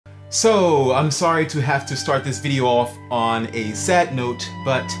So, I'm sorry to have to start this video off on a sad note,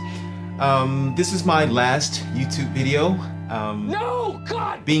 but this is my last YouTube video No,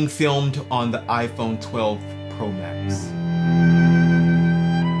 God! being filmed on the iPhone 12 Pro Max.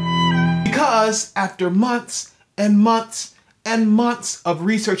 Because after months and months and months of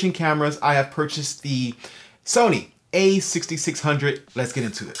researching cameras, I have purchased the Sony A6600. Let's get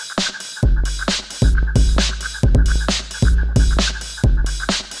into it.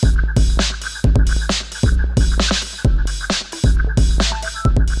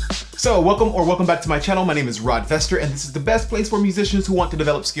 So welcome back to my channel. My name is Rod Vester, and this is the best place for musicians who want to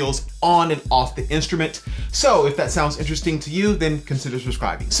develop skills on and off the instrument. So if that sounds interesting to you, then consider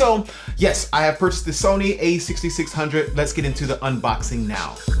subscribing. So yes, I have purchased the Sony A6600. Let's get into the unboxing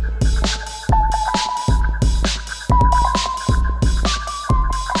now.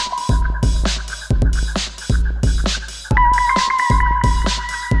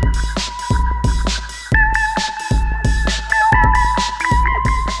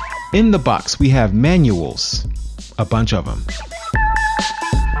 In the box, we have manuals, a bunch of them.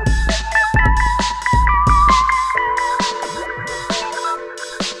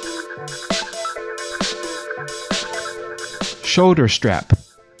 Shoulder strap.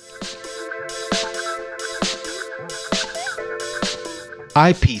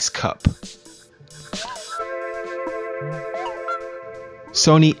 Eyepiece cup.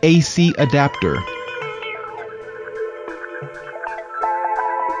 Sony AC adapter.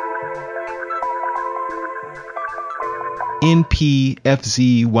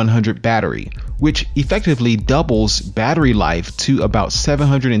 NP-FZ100 battery, which effectively doubles battery life to about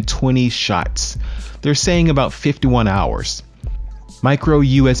 720 shots. They're saying about 51 hours. Micro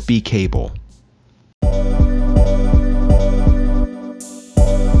USB cable.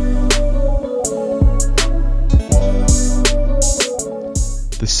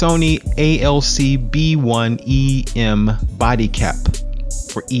 The Sony ALC B1EM body cap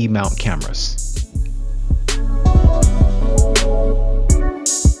for E-mount cameras.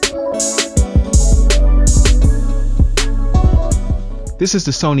 This is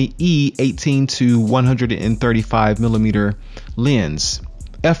the Sony E 18 to 135 millimeter lens,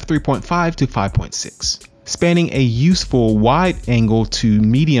 f3.5 to 5.6. Spanning a useful wide angle to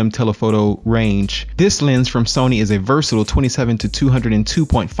medium telephoto range, this lens from Sony is a versatile 27 to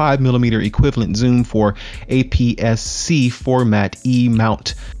 202.5 millimeter equivalent zoom for APS-C format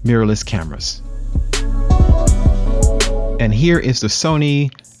E-mount mirrorless cameras. And here is the Sony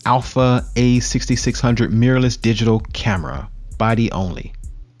Alpha A6600 mirrorless digital camera. Body only.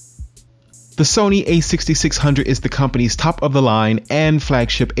 The Sony A6600 is the company's top of the line and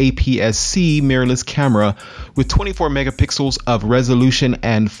flagship APS-C mirrorless camera with 24 megapixels of resolution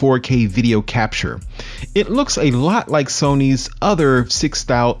and 4K video capture. It looks a lot like Sony's other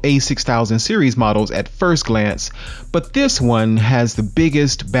A6000 series models at first glance, but this one has the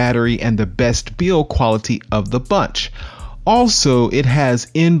biggest battery and the best build quality of the bunch. Also, it has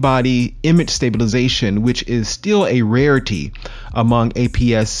in-body image stabilization, which is still a rarity among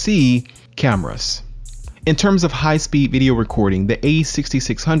APS-C cameras. In terms of high-speed video recording, the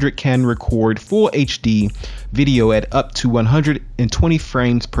A6600 can record full HD video at up to 120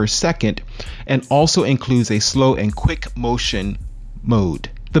 frames per second and also includes a slow and quick motion mode.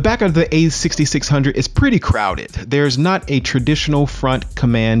 The back of the A6600 is pretty crowded. There's not a traditional front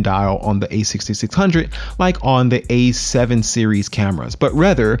command dial on the A6600 like on the A7 series cameras, but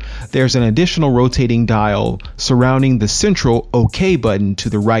rather there's an additional rotating dial surrounding the central OK button to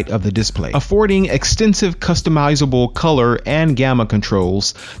the right of the display. Affording extensive customizable color and gamma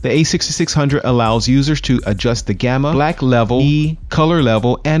controls, the A6600 allows users to adjust the gamma, black level, E, color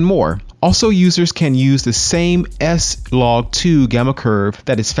level, and more. Also, users can use the same S-Log2 gamma curve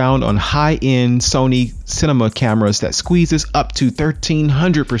that is found on high-end Sony cinema cameras that squeezes up to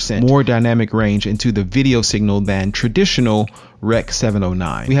 1300% more dynamic range into the video signal than traditional Rec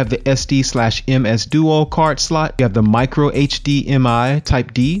 709. We have the SD/MS Duo card slot. We have the micro HDMI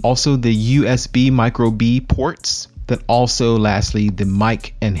Type D, also the USB micro B ports, then also lastly the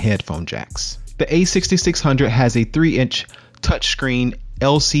mic and headphone jacks. The A6600 has a 3-inch touchscreen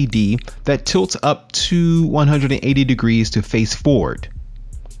LCD that tilts up to 180 degrees to face forward.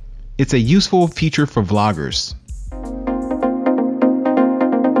 It's a useful feature for vloggers.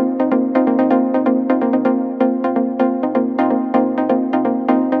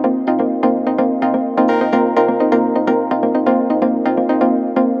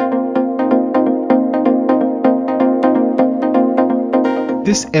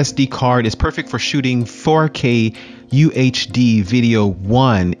 This SD card is perfect for shooting 4K UHD video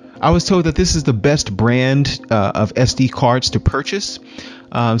 1. I was told that this is the best brand of SD cards to purchase.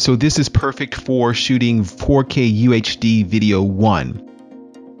 So this is perfect for shooting 4K UHD video 1.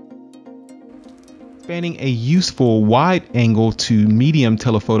 Spanning a useful wide angle to medium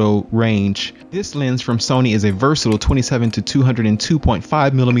telephoto range, this lens from Sony is a versatile 27 to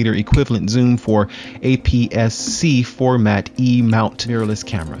 202.5mm equivalent zoom for APS-C format E mount mirrorless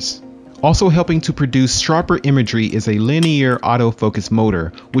cameras. Also helping to produce sharper imagery is a linear autofocus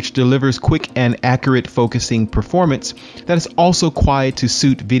motor, which delivers quick and accurate focusing performance that is also quiet to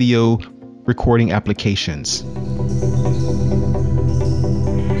suit video recording applications.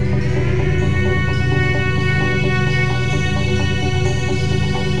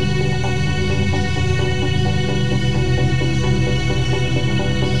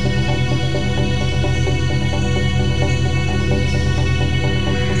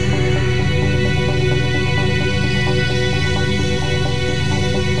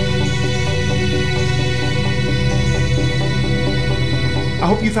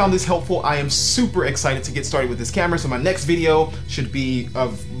 I hope you found this helpful. I am super excited to get started with this camera, so my next video should be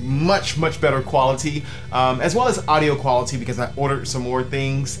of much better quality, as well as audio quality, because I ordered some more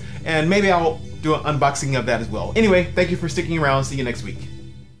things, and maybe I'll do an unboxing of that as well. Anyway, thank you for sticking around. See you next week.